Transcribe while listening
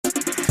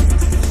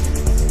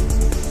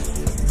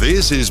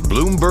This is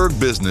Bloomberg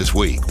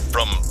Businessweek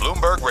from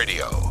Bloomberg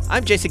Radio.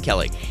 I'm Jason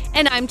Kelly.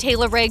 And I'm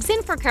Taylor Riggs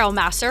in for Carol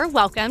Masser.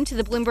 Welcome to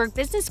the Bloomberg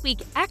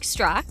Businessweek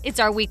Extra. It's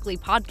our weekly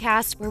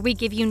podcast where we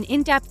give you an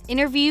in-depth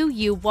interview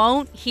you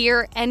won't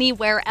hear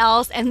anywhere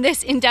else. And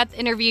this in-depth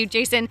interview,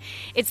 Jason,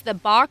 it's the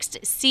Boxed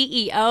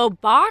CEO.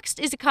 Boxed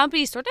is a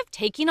company sort of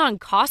taking on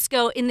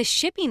Costco in the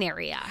shipping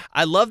area.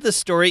 I love the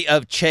story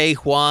of Chieh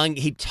Huang.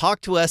 He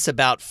talked to us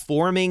about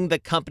forming the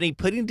company,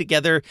 putting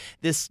together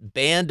this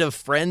band of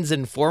friends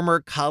and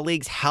former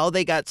colleagues, how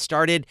they got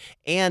started,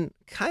 and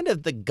kind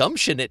of the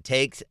gumption it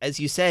takes, as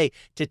you say,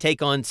 to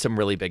take on some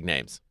really big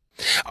names.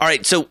 All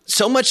right, so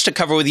much to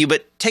cover with you,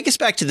 but take us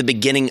back to the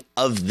beginning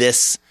of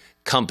this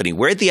company.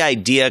 Where did the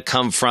idea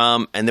come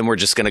from? And then we're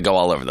just going to go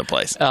all over the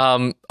place.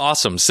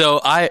 Awesome.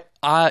 So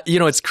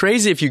it's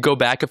crazy if you go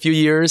back a few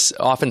years.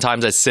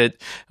 Oftentimes I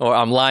sit or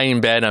I'm lying in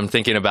bed, I'm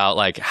thinking about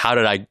like, how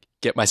did I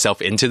get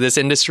myself into this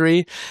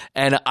industry?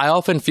 And I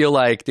often feel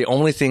like the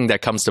only thing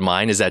that comes to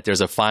mind is that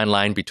there's a fine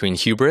line between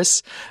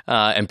hubris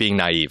and being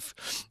naive.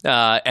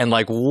 And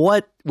like,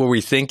 what were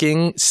we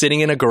thinking sitting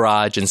in a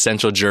garage in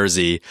Central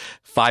Jersey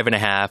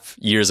 5.5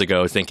 years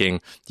ago thinking,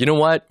 you know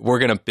what, we're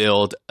going to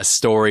build a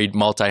storied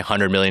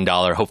multi-$100 million,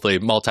 hopefully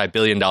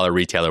multi-billion dollar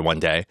retailer one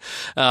day.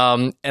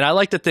 And I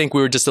like to think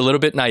we were just a little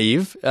bit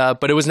naive,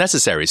 but it was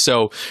necessary.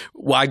 So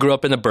I grew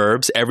up in the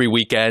burbs every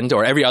weekend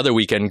or every other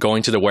weekend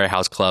going to the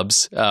warehouse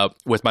clubs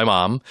with my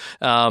mom.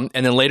 And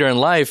then later in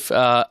life,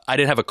 I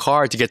didn't have a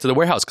car to get to the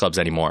warehouse clubs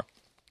anymore.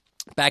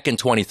 Back in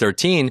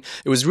 2013,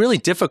 it was really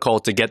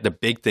difficult to get the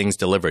big things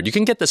delivered. You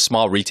can get the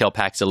small retail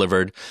packs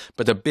delivered,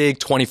 but the big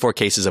 24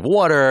 cases of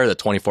water, the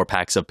 24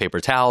 packs of paper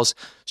towels,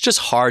 it's just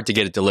hard to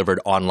get it delivered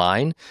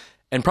online.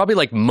 And probably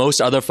like most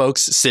other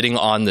folks sitting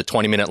on the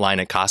 20-minute line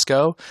at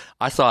Costco,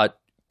 I thought,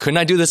 couldn't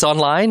I do this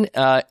online?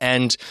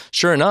 And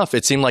sure enough,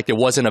 it seemed like it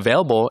wasn't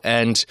available.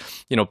 And,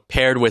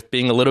 paired with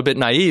being a little bit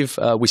naive,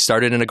 we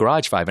started in a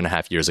garage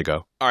 5.5 years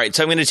ago. All right,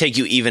 so I'm going to take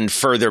you even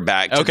further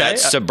back to that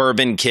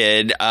suburban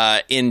kid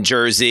in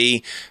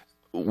Jersey.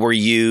 Were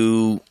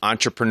you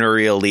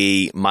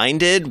entrepreneurially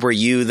minded? Were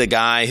you the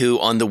guy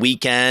who on the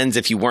weekends,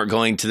 if you weren't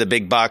going to the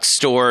big box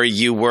store,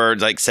 you were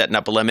like setting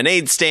up a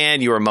lemonade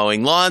stand, you were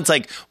mowing lawns?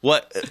 Like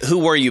who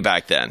were you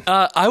back then?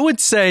 I would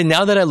say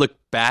now that I look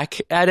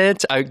back at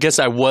it, I guess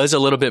I was a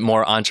little bit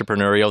more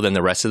entrepreneurial than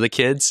the rest of the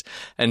kids.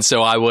 And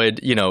so I would,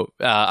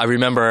 I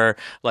remember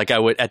like I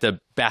would at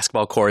the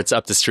basketball courts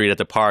up the street at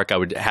the park, I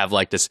would have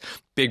like this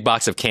big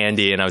box of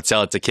candy and I would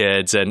sell it to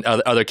kids and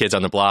other kids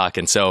on the block.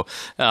 And so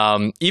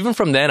even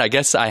from then, I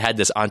guess I had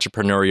this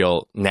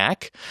entrepreneurial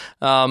knack.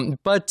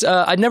 But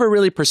I never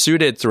really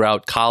pursued it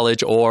throughout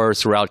college or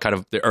throughout kind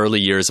of the early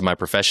years of my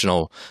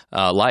professional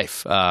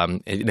life.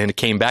 And it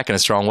came back in a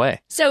strong way.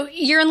 So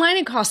you're in line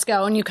at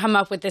Costco and you come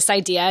up with this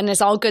idea, and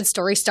as all good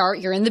stories start,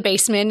 you're in the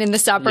basement in the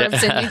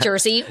suburbs in New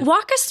Jersey.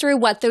 Walk us through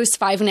what those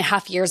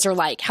 5.5 years are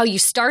like, how you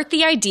start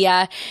the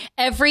idea,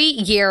 every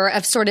year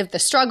of sort of the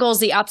struggles,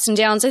 the ups and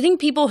downs. I think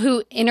people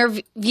who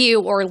interview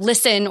or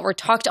listen or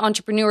talk to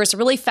entrepreneurs are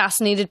really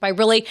fascinated by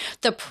really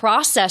the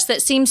process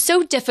that seems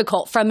so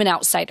difficult from an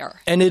outsider.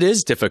 And it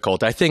is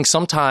difficult. I think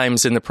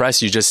sometimes in the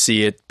press, you just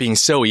see it being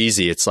so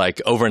easy. It's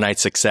like overnight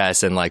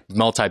success and like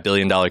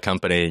multi-billion dollar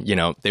company,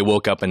 they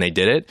woke up and they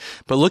did it.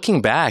 But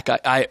looking back,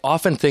 I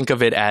often think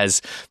of it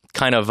as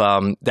kind of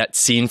that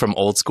scene from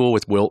Old School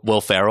with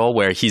Will Ferrell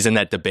where he's in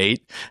that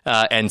debate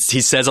and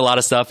he says a lot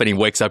of stuff and he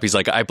wakes up, he's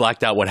like, I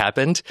blacked out what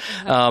happened.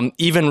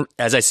 Even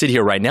as I sit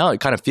here right now, it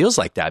kind of feels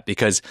like that,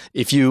 because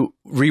if you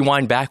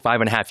rewind back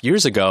 5.5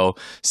 years ago,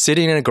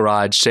 sitting in a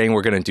garage saying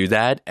we're going to do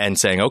that and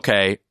saying,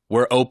 okay,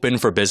 we're open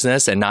for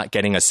business and not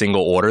getting a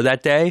single order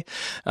that day,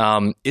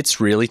 it's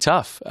really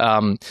tough.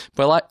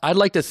 But I'd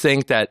like to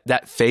think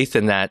that faith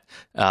in that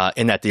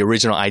the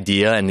original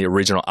idea and the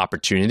original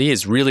opportunity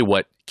is really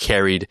what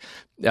carried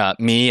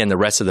me and the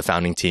rest of the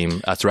founding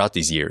team throughout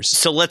these years.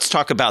 So let's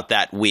talk about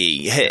that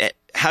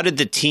How did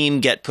the team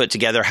get put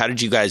together? How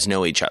did you guys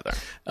know each other?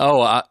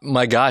 Oh,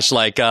 my gosh.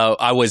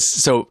 I was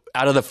so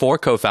out of the 4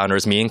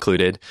 co-founders, me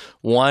included,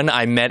 one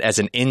I met as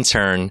an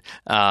intern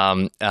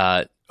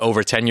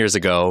over 10 years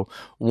ago.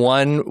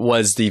 One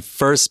was the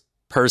first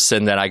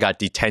person that I got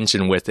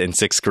detention with in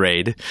 6th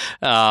grade.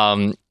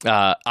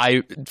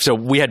 So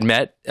we had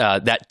met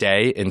that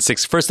day in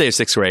first day of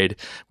 6th grade.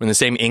 We're in the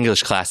same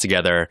English class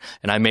together,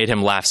 and I made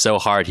him laugh so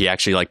hard he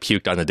actually like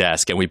puked on the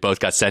desk, and we both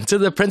got sent to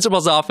the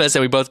principal's office,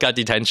 and we both got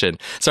detention.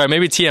 Sorry,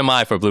 maybe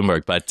TMI for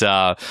Bloomberg, but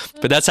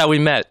that's how we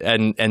met,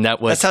 and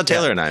that's how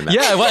Taylor and I met.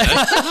 Yeah,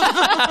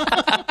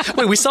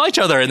 wait, we saw each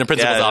other in the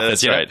principal's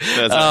office. That's right.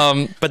 That's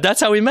right. But that's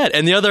how we met,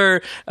 and the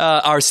other,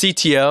 our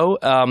CTO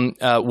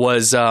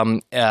was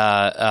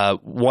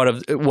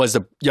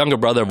the younger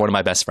brother of one of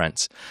my best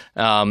friends.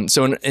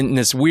 So in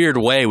this weird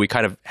way, we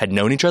kind of had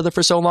known each other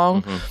for so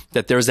long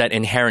that there's that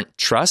inherent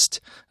trust,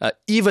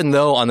 even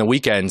though on the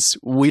weekends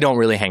we don't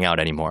really hang out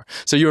anymore.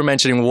 So you were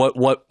mentioning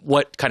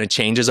what kind of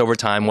changes over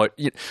time.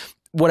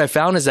 What I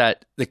found is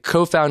that the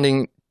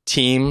co-founding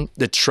team,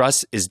 the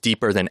trust is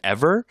deeper than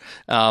ever,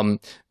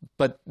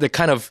 but the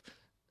kind of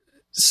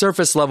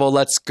surface level,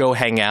 let's go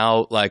hang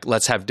out, like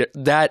let's have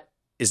that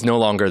is no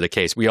longer the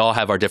case. We all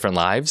have our different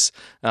lives.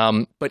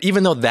 But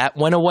even though that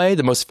went away,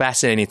 the most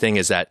fascinating thing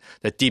is that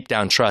deep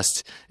down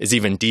trust is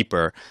even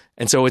deeper.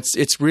 And so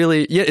it's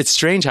really, it's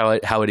strange how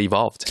it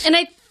evolved. And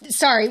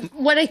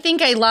what I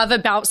think I love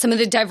about some of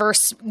the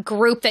diverse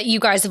group that you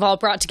guys have all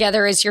brought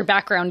together is your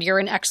background. You're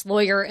an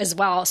ex-lawyer as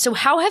well. So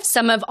how have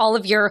some of all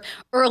of your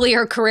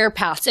earlier career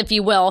paths, if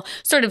you will,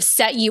 sort of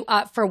set you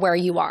up for where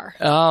you are?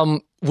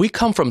 We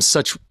come from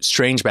such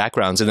strange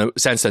backgrounds in the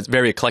sense that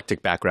very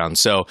eclectic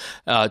backgrounds. So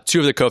two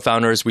of the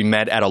co-founders we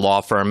met at a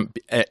law firm,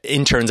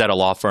 interns at a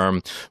law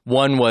firm.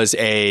 One was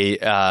a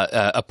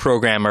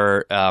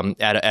programmer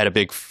at a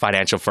big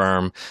financial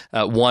firm.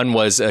 One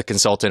was a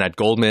consultant at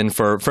Goldman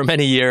for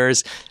many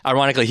years.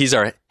 Ironically, he's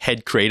our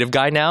head creative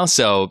guy now.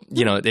 So,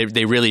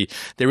 they really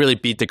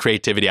beat the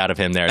creativity out of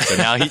him there. So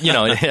now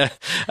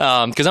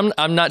because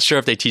I'm not sure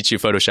if they teach you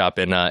Photoshop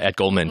at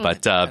Goldman,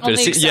 but I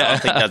think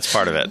that's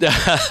part of it.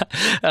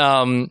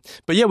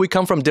 But yeah, we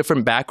come from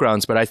different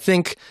backgrounds, but I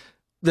think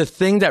the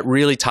thing that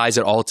really ties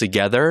it all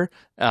together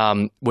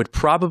would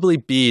probably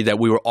be that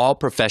we were all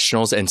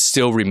professionals and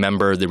still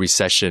remember the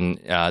recession,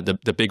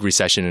 the big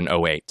recession in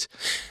 2008.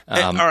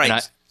 All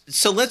right.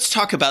 So let's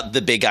talk about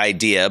the big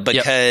idea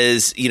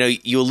because,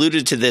 you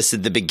alluded to this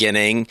at the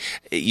beginning.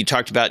 You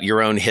talked about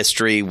your own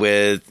history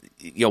with,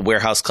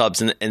 warehouse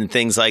clubs and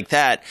things like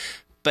that.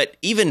 But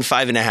even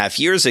 5.5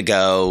 years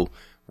ago,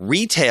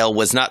 retail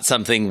was not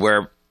something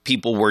where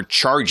people were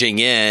charging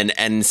in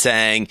and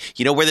saying,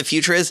 where the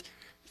future is?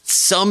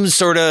 Some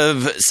sort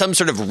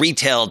of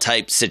retail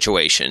type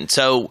situation.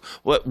 So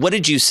what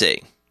did you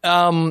see?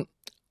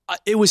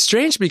 It was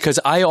strange because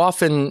I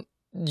often,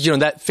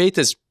 that faith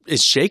is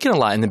shaken a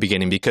lot in the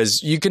beginning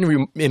because you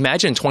can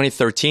imagine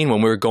 2013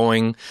 when we were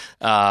going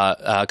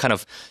kind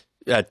of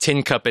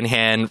tin cup in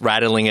hand,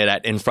 rattling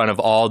it in front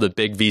of all the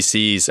big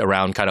VCs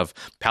around kind of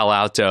Palo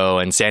Alto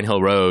and Sand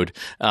Hill Road.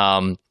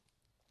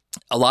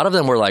 A lot of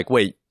them were like,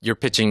 wait, you're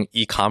pitching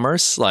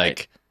e-commerce,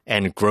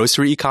 and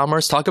grocery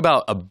e-commerce? Talk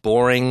about a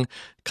boring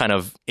kind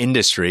of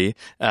industry,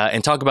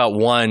 and talk about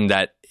one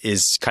that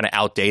is kind of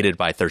outdated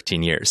by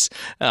 13 years.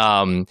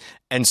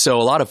 And so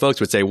a lot of folks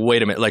would say,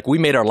 wait a minute, we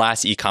made our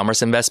last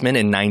e-commerce investment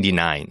in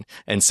 99.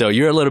 And so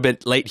you're a little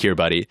bit late here,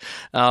 buddy.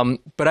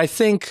 But I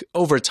think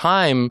over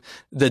time,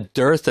 the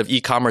dearth of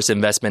e-commerce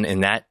investment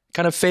in that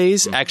kind of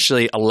phase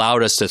actually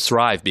allowed us to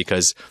thrive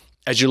because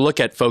as you look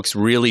at folks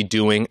really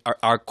doing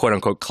our quote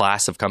unquote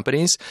class of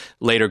companies,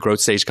 later growth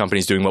stage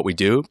companies doing what we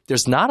do,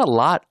 there's not a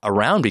lot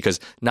around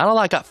because not a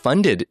lot got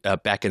funded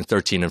back in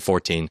 13 and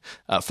 14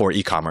 for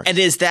e-commerce. And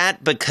is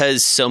that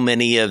because so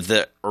many of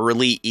the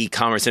early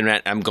e-commerce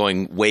internet, I'm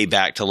going way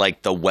back to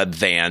the web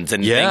vans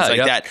and things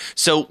like that.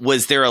 So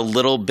was there a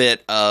little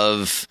bit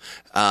of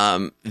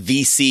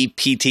VC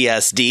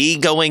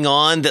PTSD going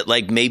on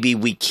that maybe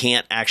we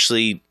can't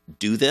actually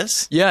do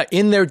this? Yeah,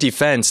 in their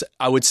defense,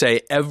 I would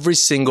say every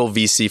single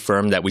VC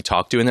firm that we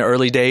talked to in the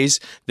early days,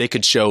 they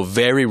could show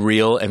very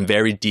real and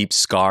very deep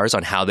scars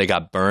on how they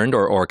got burned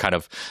or kind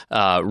of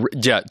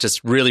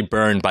just really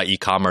burned by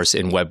e-commerce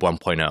in Web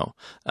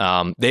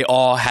 1.0. They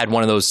all had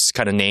one of those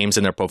kind of names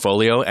in their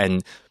portfolio,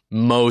 and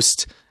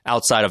most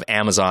outside of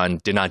Amazon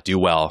did not do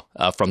well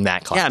from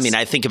that class. Yeah, I mean,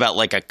 I think about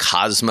a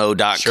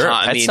Cosmo.com. Sure,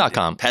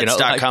 Pets.com.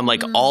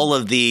 Pets.com, all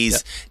of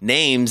these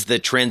names, the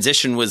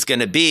transition was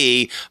going to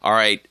be, all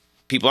right,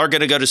 people are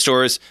going to go to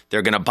stores.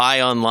 They're going to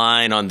buy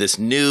online on this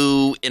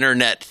new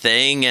internet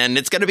thing, and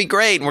it's going to be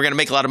great, and we're going to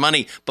make a lot of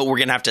money, but we're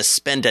going to have to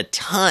spend a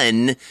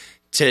ton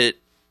to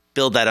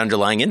build that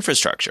underlying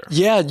infrastructure.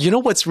 Yeah,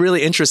 what's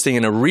really interesting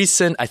in a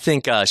recent, I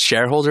think,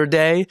 shareholder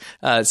day.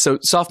 So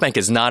SoftBank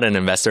is not an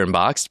investor in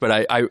Boxed, but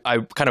I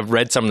kind of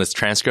read some of this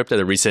transcript of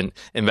the recent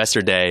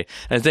investor day.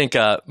 And I think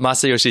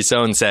Masayoshi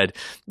Son said,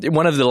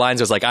 one of the lines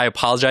was I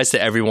apologize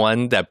to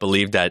everyone that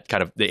believed that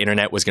kind of the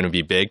internet was going to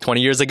be big 20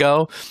 years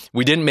ago.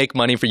 We didn't make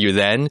money for you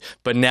then,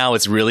 but now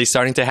it's really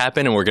starting to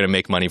happen and we're going to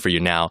make money for you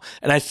now.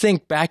 And I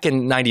think back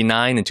in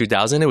 99 and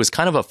 2000, it was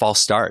kind of a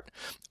false start.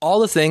 All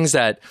the things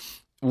that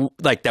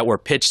were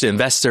pitched to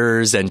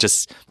investors and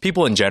just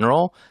people in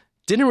general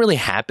didn't really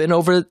happen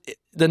over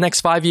the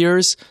next 5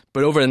 years,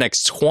 but over the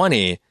next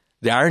 20,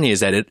 the irony is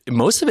that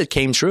most of it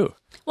came true.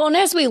 Well, and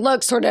as we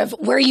look sort of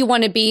where you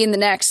want to be in the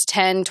next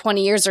 10,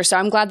 20 years or so,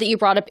 I'm glad that you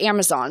brought up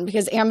Amazon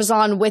because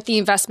Amazon, with the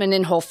investment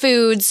in Whole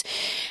Foods,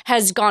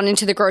 has gone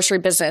into the grocery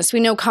business. We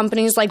know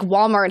companies like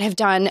Walmart have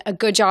done a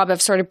good job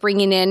of sort of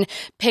bringing in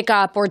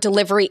pickup or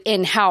delivery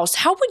in-house.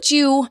 How would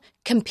you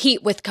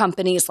compete with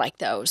companies like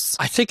those?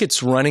 I think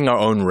it's running our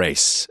own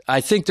race.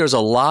 I think there's a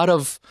lot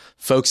of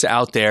folks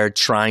out there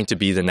trying to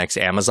be the next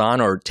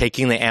Amazon or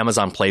taking the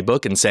Amazon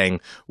playbook and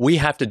saying, we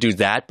have to do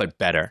that, but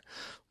better.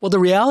 Well, the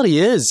reality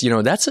is,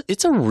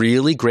 it's a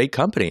really great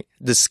company.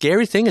 The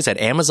scary thing is that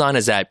Amazon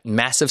is at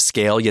massive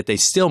scale, yet they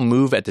still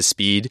move at the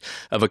speed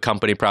of a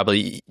company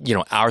probably,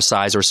 our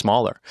size or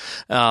smaller.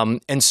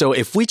 And so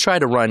if we try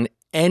to run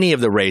any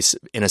of the race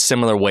in a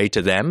similar way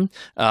to them,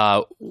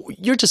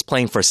 you're just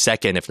playing for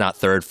second, if not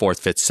third, fourth,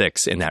 fifth,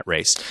 sixth in that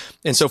race.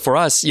 And so for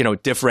us,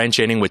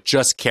 differentiating with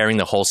just carrying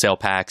the wholesale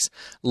packs,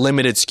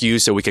 limited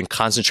SKUs so we can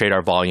concentrate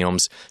our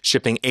volumes,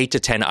 shipping 8 to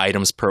 10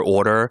 items per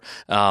order,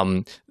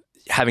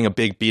 having a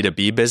big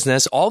B2B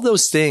business, all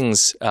those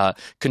things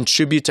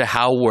contribute to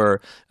how we're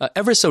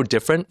ever so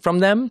different from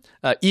them,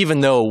 even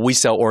though we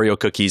sell Oreo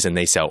cookies and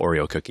they sell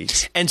Oreo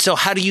cookies. And so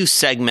how do you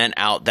segment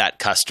out that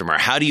customer?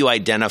 How do you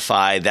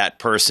identify that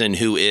person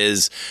who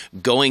is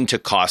going to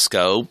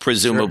Costco,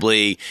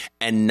 presumably,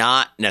 and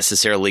not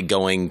necessarily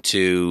going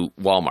to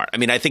Walmart? I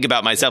mean, I think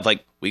about myself,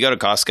 like, we go to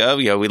Costco,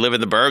 we live in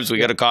the burbs, we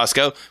go to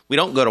Costco, we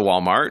don't go to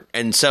Walmart.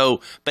 And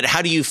so, but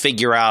how do you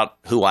figure out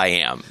who I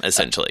am,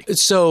 essentially?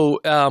 So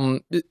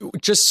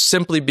just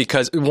simply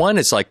because, one,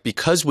 it's like,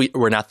 because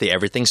we're not the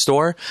everything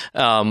store,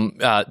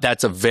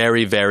 that's a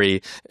very,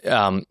 very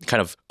kind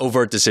of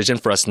overt decision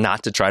for us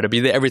not to try to be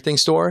the everything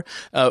store.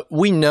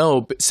 We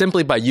know,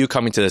 simply by you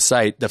coming to the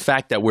site, the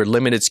fact that we're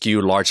limited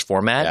SKU, large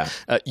format,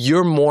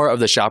 you're more of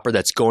the shopper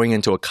that's going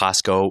into a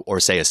Costco or,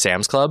 say, a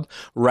Sam's Club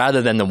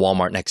rather than the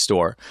Walmart next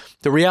door.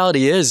 The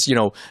reality is,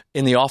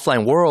 in the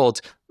offline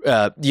world,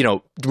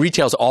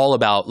 retail's all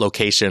about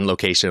location,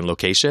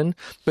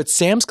 but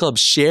Sam's Club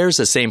shares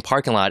the same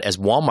parking lot as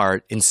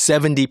Walmart in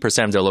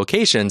 70% of their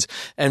locations,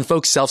 and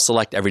folks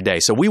self-select every day.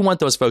 So we want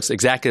those folks,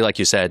 exactly like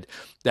you said,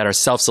 that are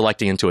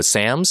self-selecting into a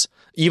Sam's,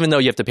 even though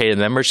you have to pay the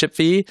membership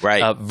fee,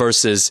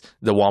 versus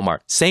the Walmart.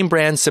 Same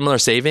brand, similar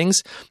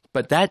savings,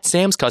 but that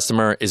Sam's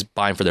customer is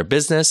buying for their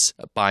business,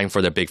 buying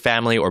for their big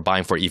family, or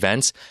buying for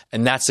events,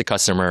 and that's the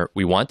customer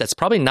we want. That's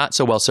probably not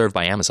so well served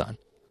by Amazon.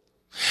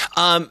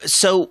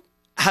 So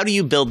how do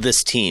you build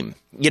this team?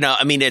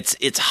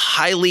 It's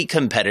highly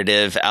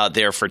competitive out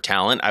there for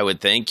talent, I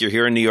would think. You're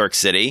here in New York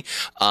City,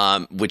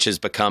 which has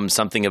become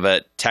something of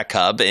a tech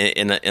hub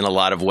in a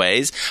lot of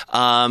ways.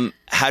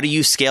 How do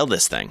you scale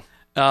this thing?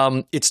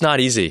 It's not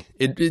easy.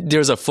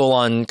 There's a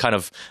full-on kind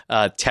of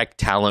tech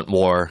talent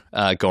war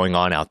going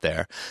on out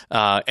there.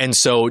 And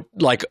so,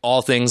 like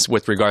all things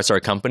with regards to our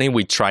company,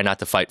 we try not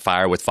to fight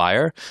fire with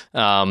fire.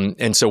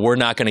 And so we're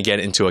not going to get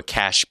into a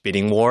cash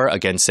bidding war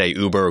against, say,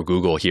 Uber or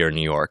Google here in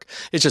New York.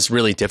 It's just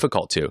really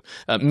difficult to.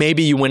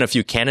 Maybe you win a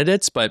few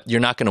candidates, but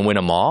you're not going to win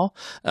them all.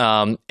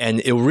 And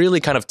it'll really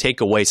kind of take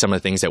away some of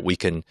the things that we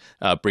can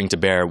bring to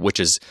bear, which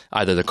is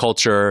either the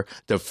culture,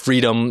 the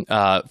freedom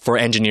for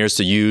engineers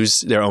to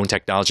use their own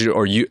technology,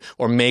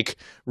 or make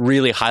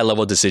really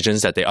high-level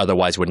decisions that they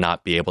otherwise would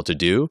not be able to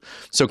do.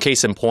 So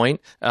case in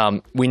point,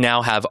 we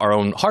now have our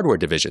own hardware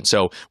division.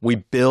 So we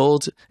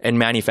build and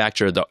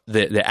manufacture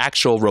the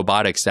actual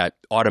robotics that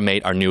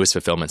automate our newest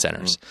fulfillment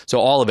centers. So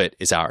all of it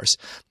is ours.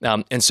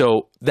 And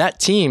so that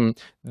team,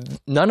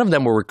 none of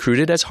them were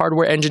recruited as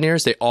hardware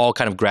engineers. They all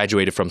kind of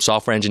graduated from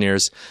software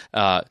engineers.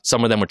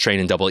 Some of them were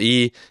trained in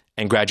EE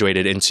and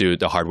graduated into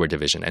the hardware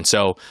division. And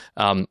so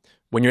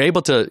when you're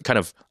able to kind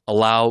of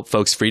allow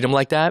folks freedom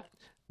like that,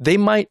 they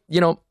might,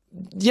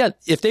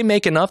 if they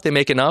make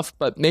enough,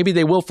 but maybe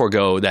they will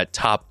forego that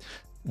top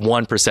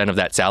 1% of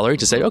that salary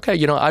to say,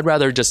 okay, I'd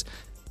rather just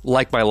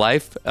like my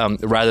life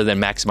rather than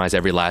maximize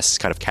every last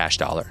kind of cash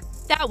dollar.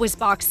 That was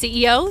Box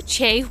CEO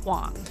Chieh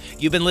Huang.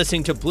 You've been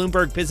listening to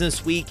Bloomberg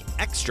Businessweek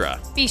Extra.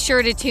 Be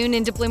sure to tune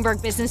into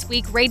Bloomberg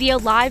Businessweek Radio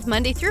live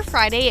Monday through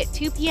Friday at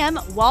 2 p.m.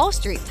 Wall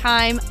Street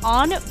time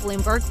on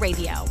Bloomberg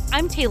Radio.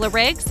 I'm Taylor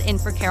Riggs, in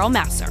for Carol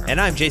Masser.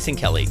 And I'm Jason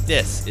Kelly.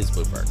 This is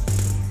Bloomberg.